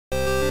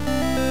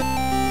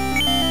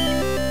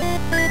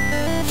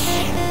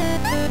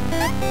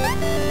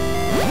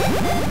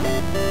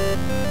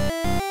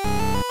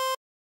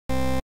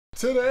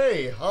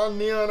Today on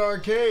Neon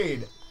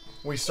Arcade,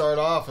 we start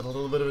off with a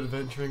little bit of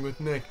adventuring with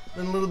Nick,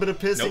 then a little bit of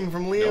pissing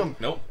from Liam.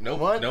 Nope,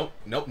 What?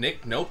 nope,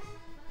 Nick, nope.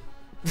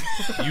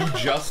 You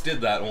just did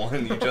that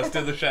one. You just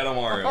did the Shadow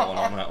Mario one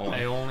on that one.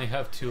 I only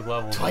have 2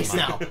 levels. Twice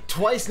now.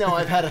 Twice now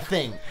I've had a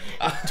thing.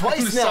 Twice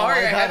I'm now sorry,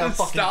 I've I had had a to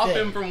fucking stop thing.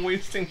 him from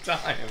wasting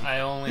time. I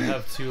only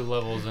have 2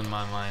 levels in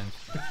my mind.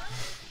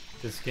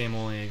 This game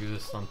only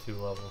exists on 2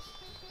 levels.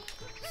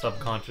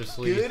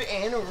 Subconsciously. Good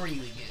and really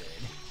good.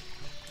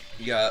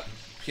 You got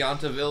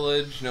Pianta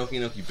Village, Noki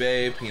Noki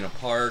Bay, Pina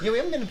Park. Yeah, we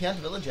haven't been to Pianta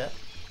Village yet.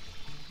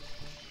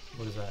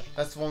 What is that?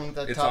 That's the one with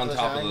the It's top on of the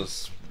top shine. of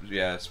this,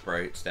 yeah,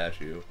 Sprite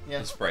statue. Yeah,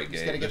 The Sprite you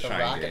just Gate, gotta the get the Shine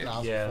rocket Gate.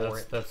 nozzle Yeah, for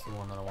it. that's the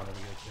one that I wanted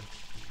to go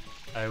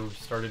to. I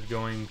started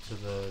going to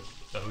the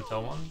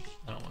hotel one.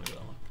 I don't want to go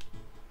that one.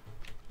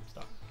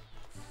 Stop.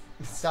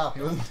 Stop,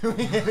 he wasn't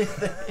doing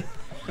anything.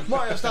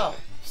 Mario, stop.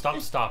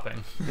 Stop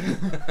stopping.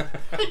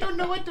 I don't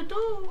know what to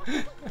do.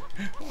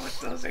 What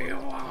does he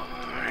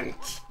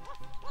want?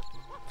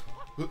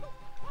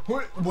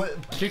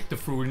 What? Kick the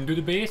food into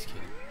the basket.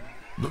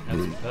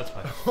 That's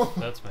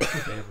my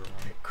favorite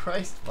one.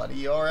 Christ, buddy,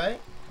 you alright?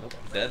 Oh,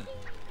 dead.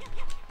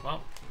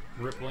 Well,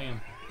 rip Liam.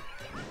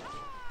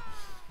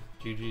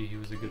 GG, he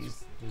was a good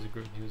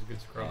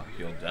scrub.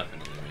 He'll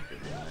definitely make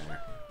it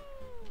there.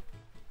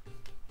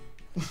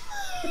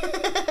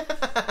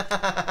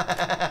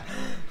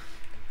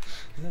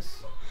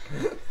 This.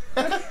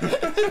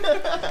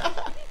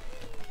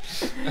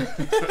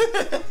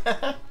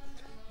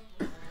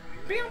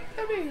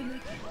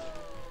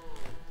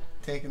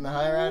 Taking the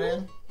high ride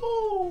in?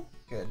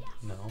 Good.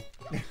 No.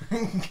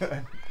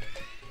 Good.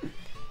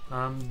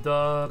 I'm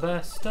the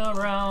best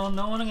around.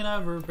 No one can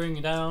ever bring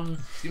you down.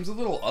 Seems a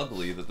little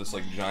ugly that this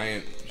like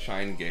giant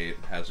shine gate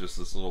has just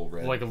this little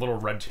red, Like a little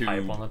red tube.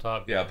 pipe on the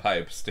top. Yeah,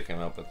 pipe sticking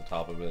up at the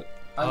top of it.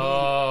 I mean,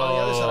 on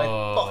the other side,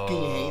 I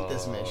fucking hate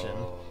this mission.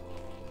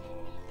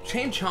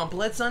 Chain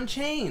Chomplets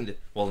Unchained!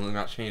 Well, they're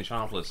not chain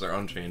chomplets, they're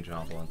unchained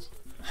chomplets.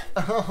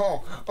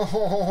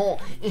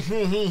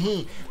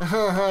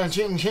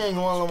 Ching chang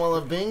walla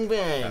walla bing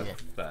bang.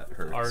 That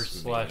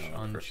hurts.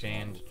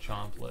 R/Unchained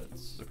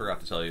Chomplets. I forgot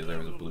to tell you there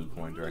was a blue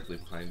coin directly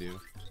behind you.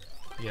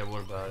 Yeah,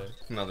 what about it?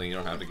 Nothing, you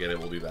don't have to get it,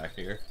 we'll be back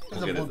here.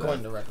 There's We'll a get blue it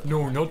coin then. directly.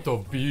 No, not the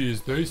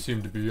bees. They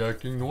seem to be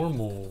acting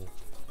normal.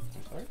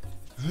 Sorry?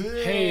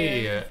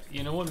 Hey,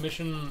 you know what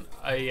mission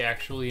I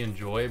actually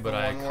enjoy, but The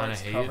I one where kind of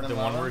it's hate? covered in The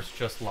one lava? where it's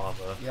just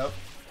lava. Yep.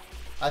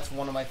 That's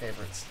one of my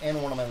favorites,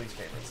 and one of my least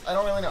favorites. I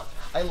don't really know.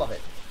 I love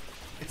it.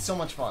 It's so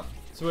much fun.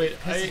 So wait, It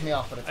pisses me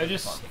off, but it's I really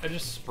just fun. I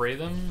just spray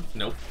them.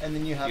 Nope. And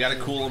then you have You gotta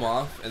to cool them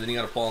off, and then you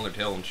gotta fall on their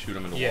tail and shoot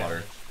them into Yeah.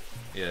 water.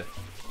 Yeah.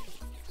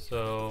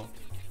 So,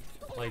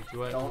 like,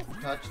 do I? Don't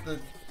touch the.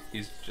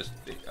 He's just...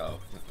 oh.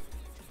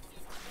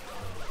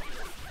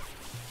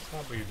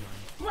 Stop what you're doing.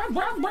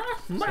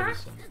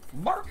 Citizen.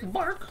 Bark,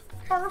 bark,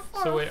 bark.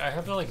 So wait, I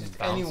have to like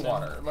bounce Any in?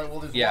 water. Like, well,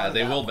 there's Yeah, water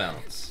they that will way.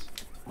 bounce.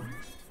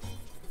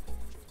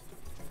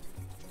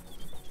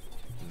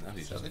 Now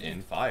he's So just they do.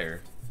 in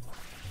fire.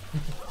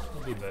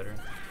 It'll be better.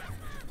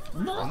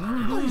 He's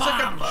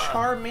like a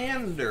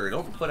Charmander.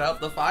 Don't put out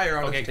the fire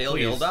on Okay, his tail, please.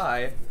 he'll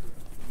die.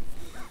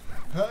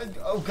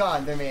 Oh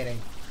god, they're mating.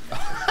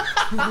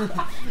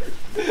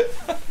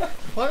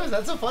 Why was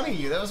that so funny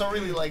to you? That was a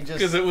really like just.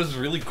 Because it was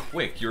really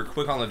quick. You were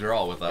quick on the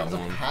draw with It that was a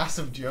one.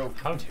 passive joke.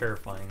 How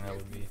terrifying that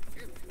would be.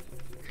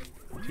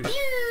 Two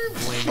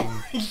flaming,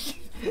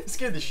 It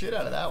scared the shit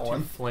out of that two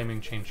one.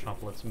 flaming chain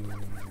chomplets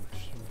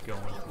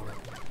going for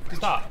it.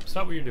 Stop!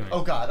 Stop what you're doing.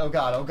 Oh god, oh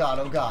god, oh god,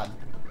 oh god.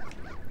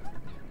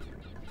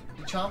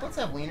 Do chomplets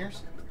have wieners?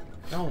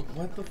 No,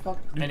 what the fuck?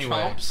 Do Anyway.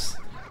 chomps?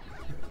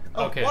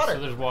 Oh, Okay, water. so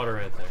there's water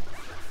right there.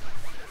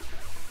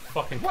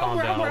 Fucking calm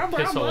down. I'll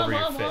piss all over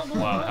your face.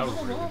 Wow, that was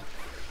rude.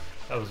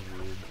 That was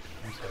rude.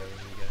 I'm sorry,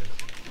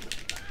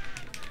 you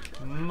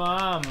guys.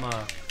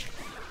 Mama.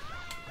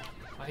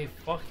 I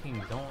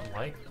fucking don't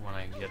like when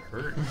I get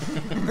hurt.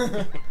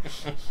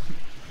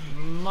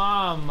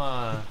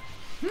 Mama.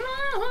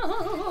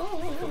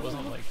 It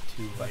wasn't like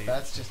too late.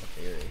 That's just a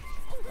theory.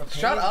 A pain,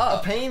 Shut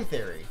up. A pain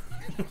theory.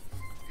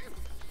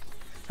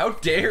 How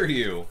dare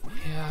you?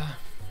 Yeah.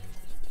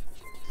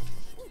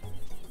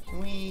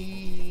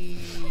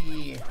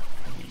 Wee.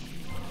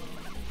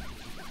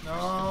 Just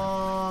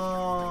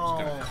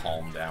gonna No.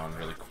 calm down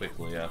really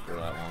quickly after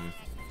that one.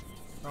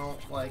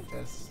 Don't like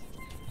this.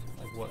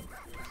 Like what?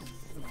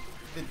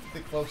 The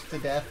close to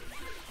death.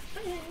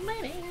 Yeah, I'm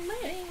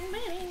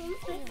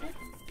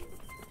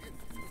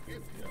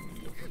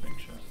gonna go for a big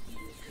shot.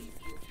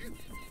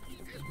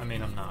 I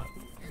mean, I'm not.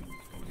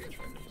 I'm gonna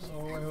try this.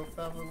 Oh, I hope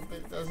that little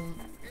bit doesn't.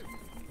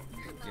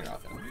 You're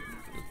not gonna.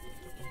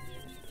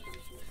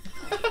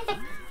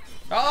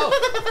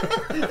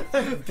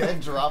 Oh!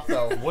 Dead drop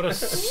though. What a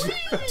sweet.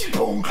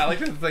 I like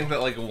to think that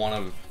like one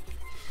of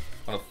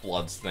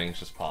Flood's things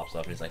just pops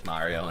up and he's like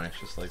Mario, and it's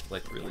just like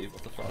really,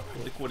 what the fuck?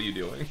 Like, what are you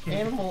doing?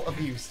 Animal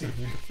abuse, dude.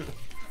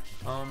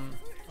 Oh,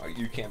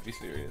 you can't be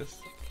serious.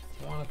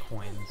 I want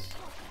coins.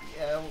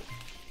 Yeah.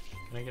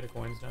 Can I get a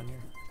coins down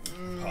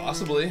here?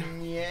 Possibly.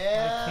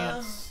 Yeah. I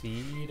can't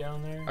see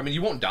down there. I mean,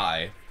 you won't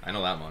die. I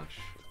know that much.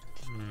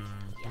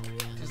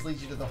 Just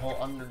leads you to the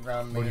whole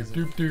underground I maze.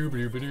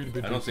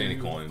 I don't see any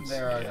coins.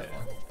 There are Yeah. that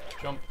one.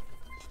 Jump.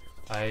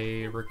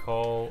 I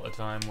recall a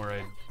time where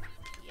I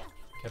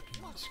kept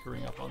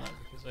screwing up on that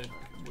because I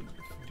would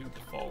do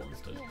the fall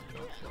instead of the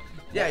jump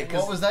button. Yeah, What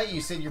because was that?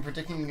 You said you're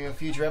predicting a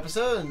future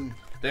episode? And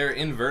they're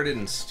inverted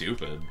and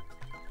stupid.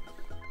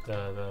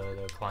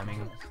 The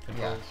climbing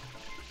controls.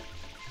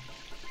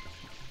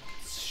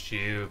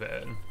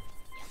 Stupid.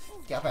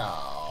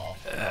 Gapow.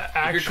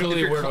 Actually,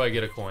 you're where do I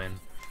get a coin?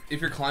 If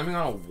you're climbing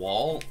on a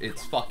wall,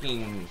 it's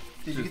fucking...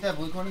 Did you get that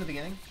blue coin in the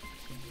beginning?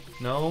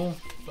 No,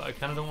 but I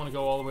kind of don't want to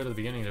go all the way to the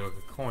beginning to a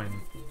coin.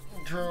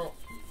 True.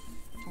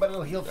 But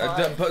it'll heal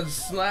 5. But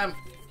slam...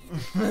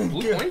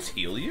 Blue coins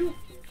heal you?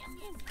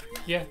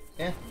 Yeah.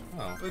 Yeah.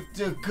 Oh.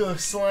 But go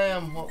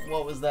slam.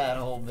 What was that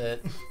whole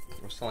bit?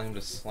 We're telling him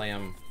to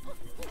slam...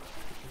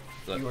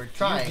 You were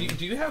trying.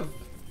 Do you have...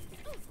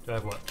 Do I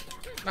have what?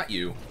 Not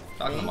you.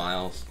 Talking to Me?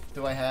 Miles.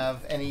 Do I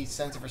have any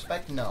sense of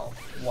respect? No.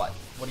 What?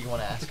 What do you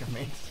want to ask of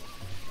me?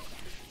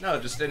 No,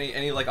 just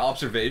any like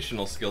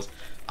observational skills.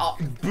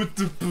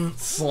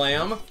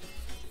 Slam.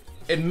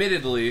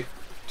 Admittedly,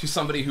 to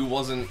somebody who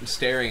wasn't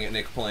staring at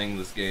Nick playing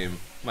this game,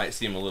 might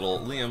seem a little,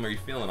 Liam, are you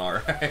feeling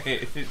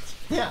alright?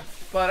 Yeah.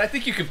 But I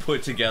think you could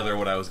put together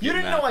what I was You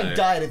getting didn't know at I there.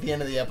 died at the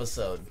end of the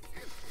episode.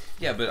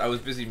 Yeah, but I was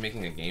busy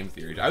making a game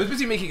theory. I was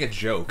busy making a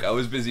joke. I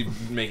was busy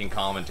making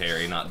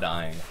commentary, not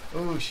dying.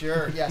 Ooh,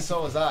 sure. Yeah,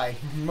 so was I.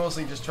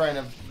 Mostly just trying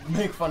to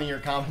make fun of your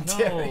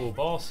commentary. No,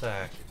 ball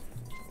sack.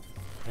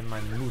 And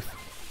my mooth.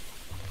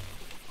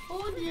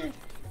 Oh dear.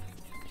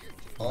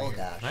 Oh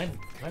gosh. Can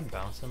I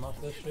bounce him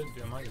off this shit?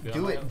 Am I good?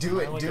 Do it, do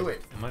it, do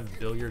it. Am I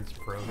billiards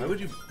pro? Why would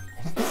you...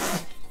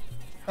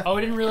 Oh,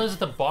 I didn't realize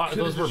that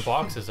those were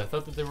boxes. I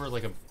thought that they were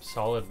like a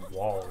solid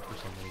wall for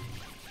some reason.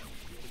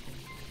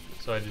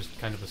 So I just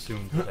kind of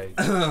assumed that I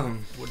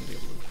wouldn't be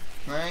able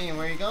to. Ryan,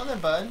 where you going there,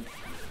 bud?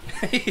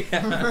 Yeah.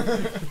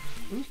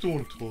 I just don't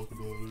want to talk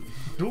about it.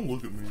 Don't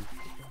look at me.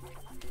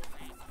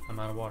 I'm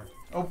out of water.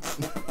 Oh.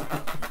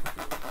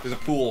 There's a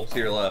pool to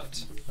your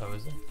left. Oh,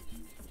 is it?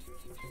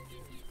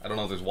 I don't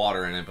know if there's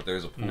water in it, but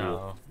there's a pool.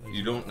 No.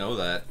 You don't know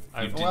that.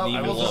 I- You didn't well,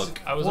 even I was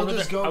look. I was we'll over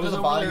just there. go I to was the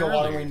over body there of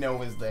water earlier. we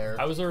know is there.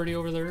 I was already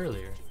over there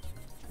earlier.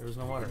 There was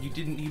no water. You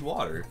didn't need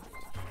water.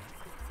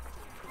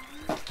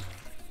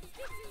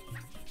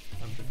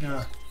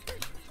 Yeah.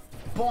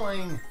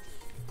 Boing.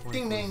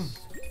 Ding ding.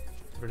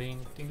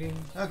 Ding ding ding.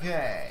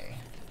 Okay.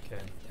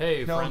 Okay.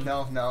 Hey, No, friend.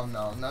 no, no,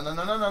 no, no, no,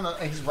 no, no, no, no.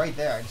 He's right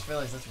there. I just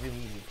realized that's really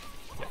easy.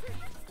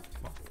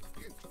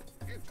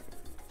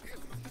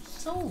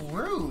 So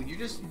rude. You're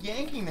just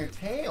yanking their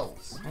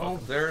tails. Well,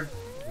 they're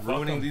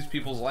ruining these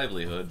people's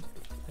livelihood.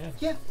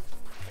 Yeah.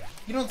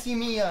 You don't see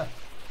me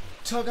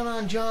tugging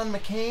on John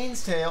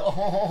McCain's tail.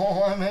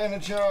 Oh, I'm in a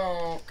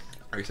joke.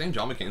 Are you saying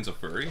John McCain's a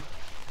furry?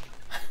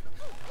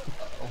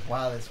 Oh,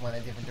 wow, this went a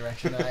different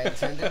direction than I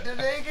intended to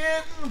take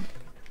it.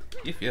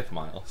 Yif yif,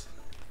 Miles.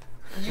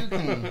 You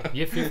can.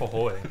 Yif yif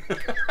ahoy.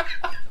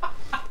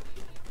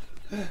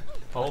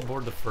 All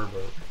aboard the fur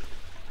boat.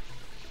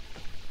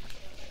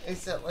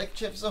 Is it like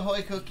Chips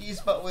Ahoy cookies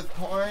but with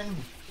corn?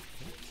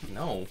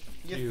 No.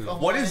 Yip Dude. Ahoy?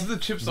 What is the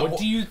Chips What Ahoy?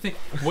 do you think?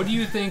 What do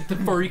you think the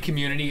furry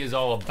community is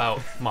all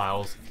about,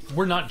 Miles?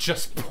 We're not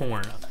just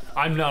porn.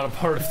 I'm not a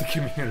part of the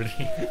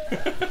community.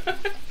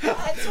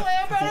 That's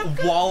why I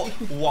brought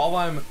up While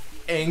I'm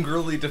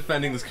angrily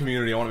defending this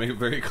community, I want to make it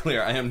very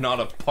clear: I am not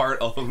a part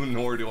of,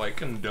 nor do I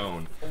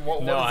condone.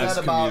 What No, is this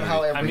that about? How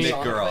community. every I mean,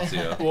 song girls, plays?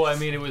 yeah. Well, I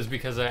mean, it was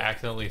because I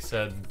accidentally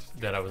said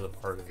that I was a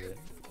part of it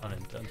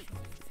unintentionally.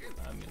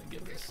 I'm gonna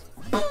give this.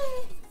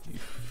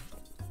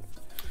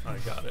 I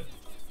got it.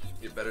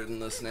 You're better than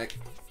this, Nick.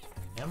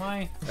 Am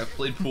I? I've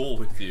played pool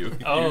with you.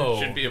 Oh.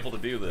 You should be able to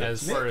do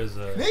this. As far as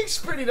Nick's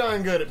pretty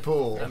darn good at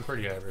pool. I'm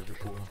pretty average at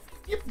pool.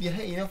 Yep, yeah,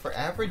 hey, you know, for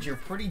average, you're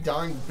pretty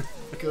darn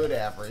good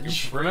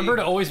average. Remember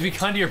to always be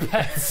kind to your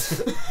pets.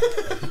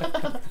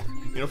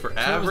 You know, for was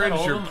that average,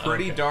 all you're of them?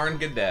 pretty Okay. darn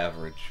good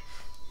average.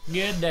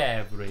 Good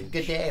average.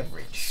 Good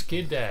average.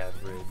 Skid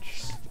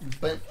average.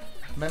 But,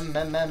 ma.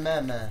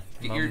 Get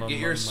your Ma.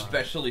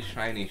 especially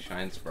shiny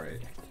shine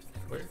sprite.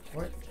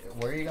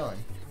 Where are you going?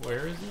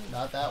 Where is it?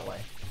 Not that way.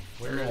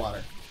 Where in the is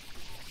water.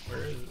 Where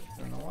is it? It's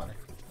in the water.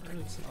 Where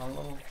is it? On a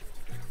little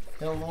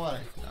hill in the water.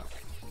 No.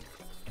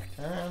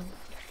 Turn around.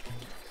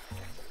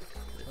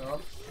 Oh,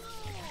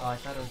 I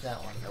thought it was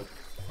that one. Nope.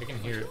 I can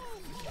hear it.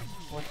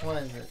 Which one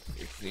is it?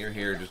 It's near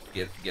here. Just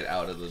get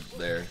out of the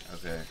there.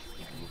 Okay.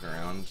 Look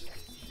around.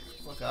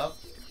 Look up.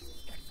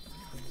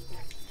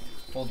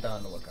 Hold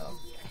down to look up.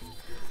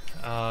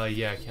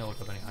 Yeah, I can't look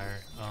up any higher.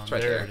 right there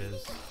there. it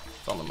is.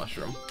 It's on the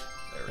mushroom.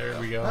 There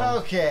we go.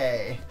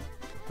 Okay.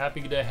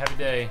 Happy day, happy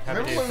day, happy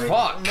Remember, day. when friend.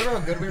 Fuck. remember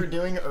how good we were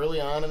doing early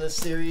on in this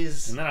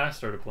series? And then I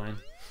started playing.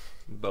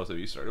 Both of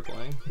you started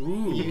playing.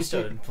 Ooh. You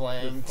started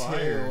playing too.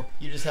 fire.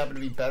 You just happen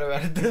to be better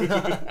at it than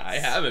us. I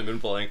haven't been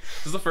playing.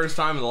 This is the first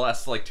time in the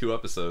last like 2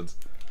 episodes.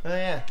 Oh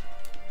yeah.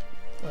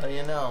 Well,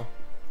 you know.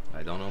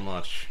 I don't know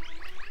much.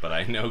 but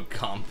I know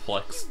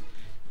complex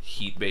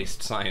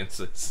heat-based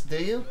sciences. Do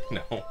you?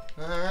 No.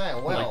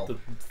 Alright, well. Like the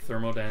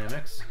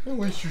thermodynamics. At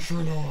least you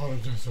sure know how to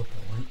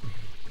disappoint.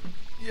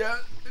 Yeah,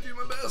 I do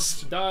my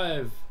best.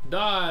 Dive,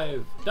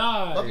 dive,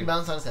 dive. Oh, you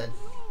bounce on his head.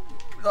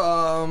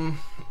 Go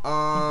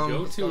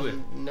to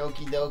it.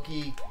 Noki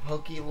doki,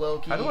 hokey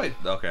loki. How do I?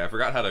 Okay, I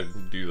forgot how to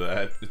do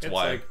that. It's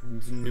why. Like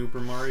Super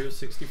Mario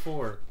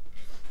 64.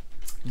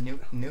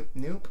 Nope, nope,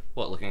 nope.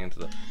 What? Looking into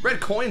the red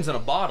coins in a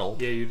bottle.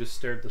 Yeah, you just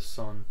stare at the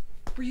sun.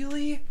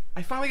 Really?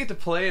 I finally get to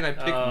play and I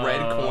pick red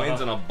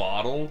coins in a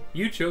bottle.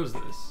 You chose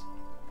this.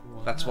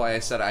 That's why I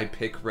said I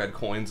pick red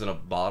coins in a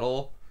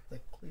bottle.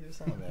 Like, clear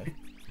sound there.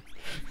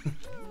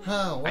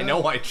 Oh, well. I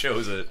know I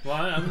chose it. Well,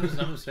 I'm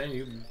just saying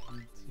you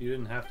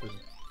didn't have to.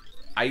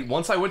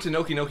 Once I went to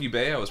Noki Noki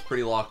Bay, I was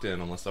pretty locked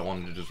in, unless I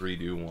wanted to just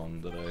redo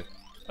one that I.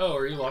 Oh,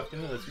 are you locked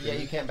in? That's Yeah,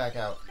 you can't back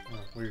out. Oh,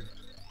 weird.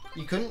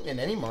 You couldn't in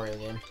any Mario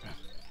game.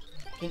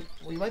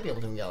 Well, you might be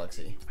able to in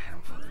Galaxy. I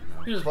don't fucking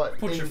know. You just But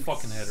put in your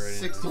fucking head right in.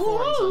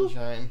 64 in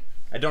Sunshine.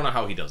 I don't know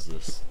how he does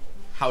this.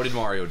 How did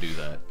Mario do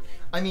that?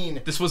 I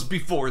mean, This was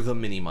before the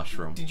mini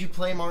mushroom. did you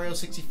play Mario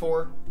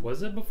 64?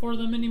 Was it before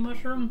the mini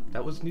mushroom?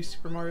 That was New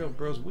Super Mario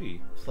Bros. Wii.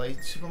 Play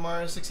Super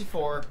Mario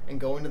 64 and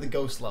go into the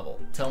ghost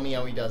level. Tell me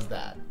how he does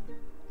that.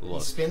 He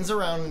Look, spins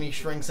around and he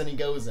shrinks and he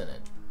goes in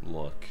it.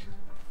 look.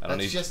 I don't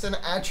That's need. just an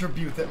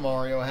attribute that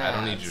Mario has. I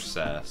don't need your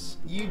sass.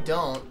 You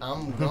don't.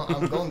 I'm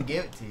going to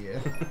give it to you.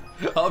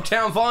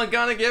 Uptown Funk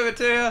gonna give it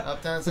to you.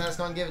 Uptown Sass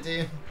going to give it to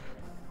you.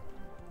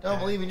 Don't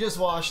believe me, just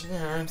watch.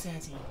 Nah, I'm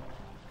sassy.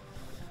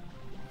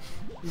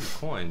 Ooh,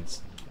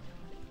 coins.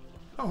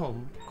 Oh,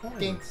 coins.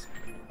 Dink.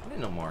 I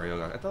didn't know Mario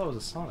got. I thought it was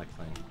a Sonic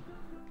thing.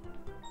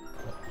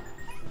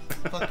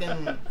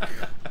 Fucking.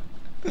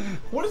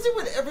 What is it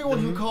with everyone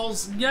who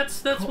calls?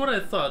 That's what I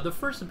thought. The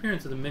first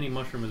appearance of the mini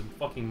mushroom is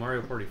fucking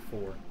Mario Party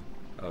 4.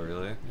 Oh,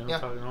 really? Don't Yeah.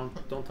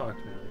 don't talk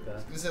to me like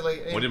that. Is it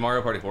like? When did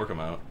Mario Party 4 come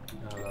out?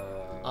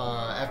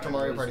 After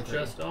Mario I was Party 3.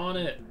 Just on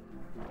it.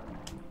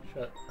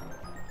 Shut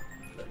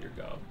your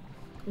gob.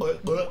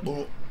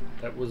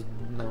 That was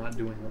not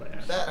doing what I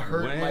asked. That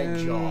hurt my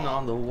When jaw.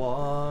 on the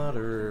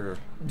water.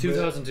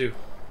 2002.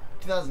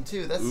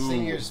 2002. That's the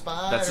same year as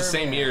Spider-Man. That's the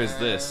same year as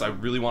this. I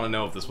really want to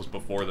know if this was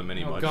before the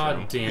mini Oh mushroom.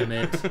 god damn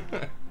it.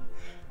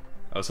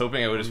 I was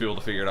hoping I would just be able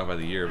to figure it out by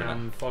the year, but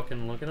I'm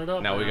fucking looking it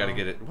up now we gotta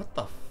get it. What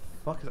the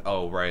fuck is?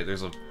 Oh, right.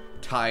 There's a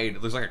tide.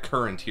 There's like a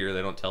current here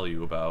they don't tell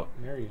you about.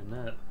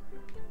 Marionette.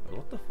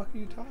 What the fuck are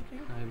you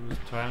talking? I was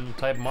trying to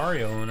type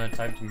Mario and I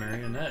typed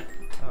Marionette.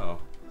 Oh.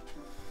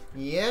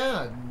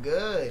 Yeah,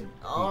 good.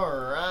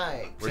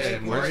 Alright. Where's-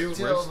 Take where's- me where's-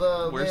 till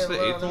the where's the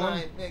middle of eighth the one?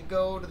 night.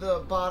 Go to the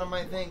bottom,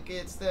 I think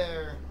it's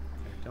there.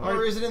 Don't Or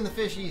worry. is it in the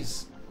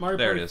fishies? Mario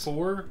There it Party is.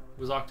 4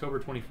 was October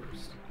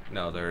 21st.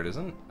 No, there it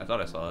isn't. I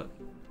thought I saw it.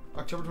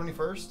 October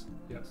 21st?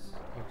 Yes.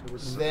 October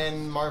 21st.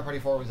 Then Mario Party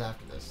 4 was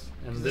after this.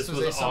 And 'Cause this was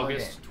a summer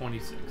August game.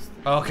 26th.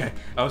 Oh, okay,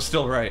 I was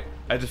still right.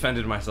 I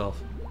defended myself.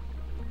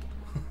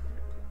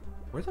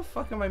 Where the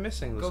fuck am I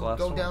missing this last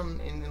Go one?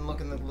 down and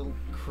look in the little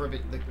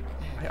cribbit.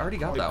 I already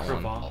got The that one.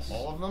 crevasse.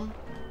 All of them?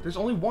 There's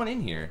only one in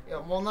here. Yeah,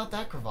 well, not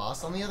that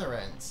crevasse. On the other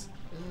ends.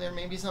 Isn't there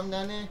maybe some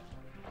down there?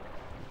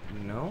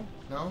 No?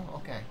 No?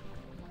 Okay.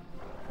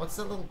 What's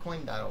that little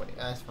coin dot over there?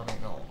 That's probably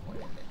an old coin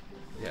in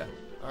it. Yeah.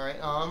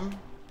 Alright,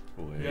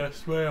 Wait.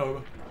 Yes,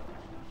 ma'am.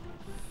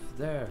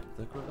 There,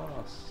 the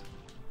crevasse.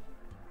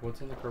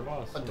 What's in the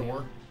crevasse? a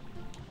door.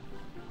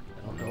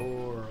 A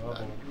door.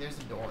 There's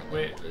a door in there.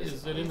 Wait,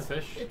 is it in the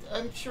fish?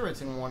 I'm sure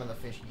it's in one of the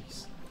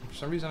fishies. For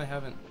some reason I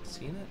haven't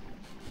seen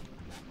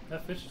it.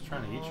 That fish is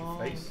trying to eat your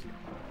face.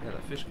 Yeah,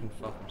 that fish can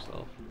fuck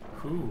himself.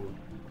 Ooh,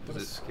 what a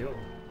Is it- skill.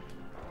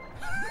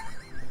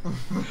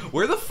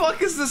 Where the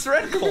fuck is this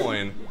red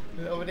coin?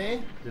 Over there?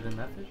 Is it in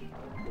that fish?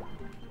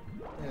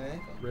 Yeah.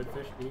 Red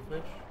fish, blue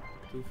fish,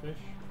 blue fish.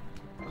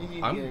 You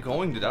need I'm get a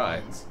going to couple die.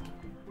 coins.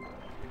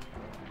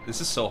 This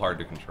is so hard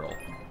to control.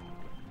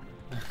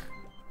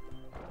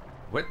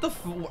 What the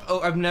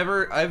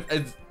oh,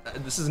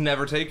 this has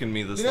never taken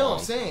me this You know, long.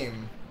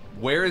 same.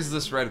 Where is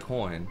this red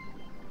coin?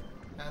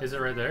 Is it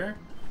right there?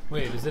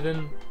 Wait, is it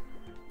in?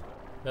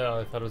 No,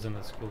 I thought it was in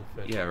the school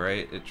of fish. Yeah,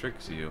 right? It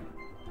tricks you.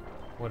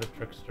 What a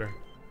trickster.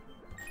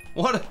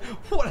 What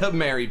a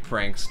merry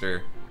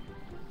prankster.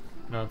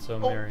 Not so Oh,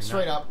 merry.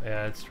 straight not- up.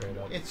 Yeah, it's straight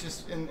up. It's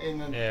just in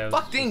the. Yeah. it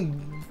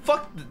was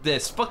Fuck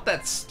this. Fuck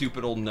that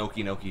stupid old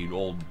Noki Noki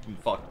old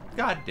fuck.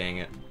 God dang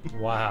it. just-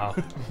 wow.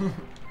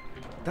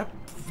 That.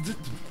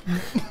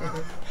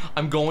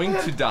 I'm going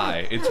to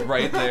die. It's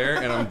right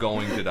there, and I'm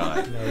going to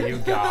die. No, you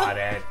got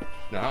it.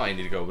 Now I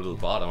need to go to the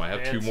bottom. I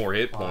have two It's more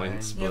hit fine.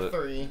 points, You have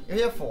but 3.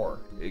 You have 4.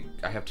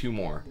 I have 2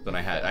 more than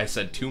I had. I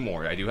said 2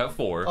 more. I do have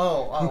 4.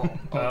 Oh,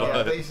 yeah.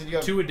 I thought you said you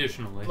have 2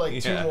 additionally.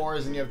 like 2 Yeah. more,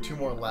 and you have 2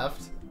 more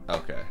left.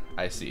 Okay,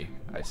 I see.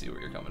 I see where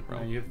you're coming No,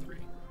 from. you have 3.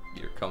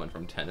 You're coming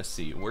from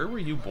Tennessee. Where were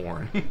you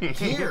born?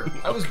 Here,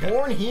 I was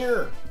born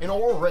here in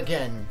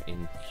Oregon,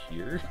 In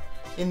here?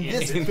 in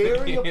this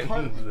very In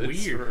apartment.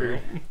 this Weird.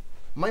 room.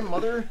 My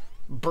mother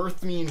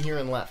birthed me in here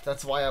and left.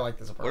 That's why I like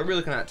this What are apartment. we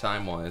looking at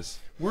time-wise?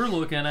 We're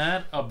looking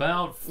at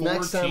about 14:30.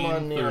 Next time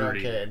on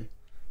NeonArcade.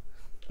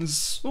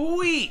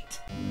 Sweet!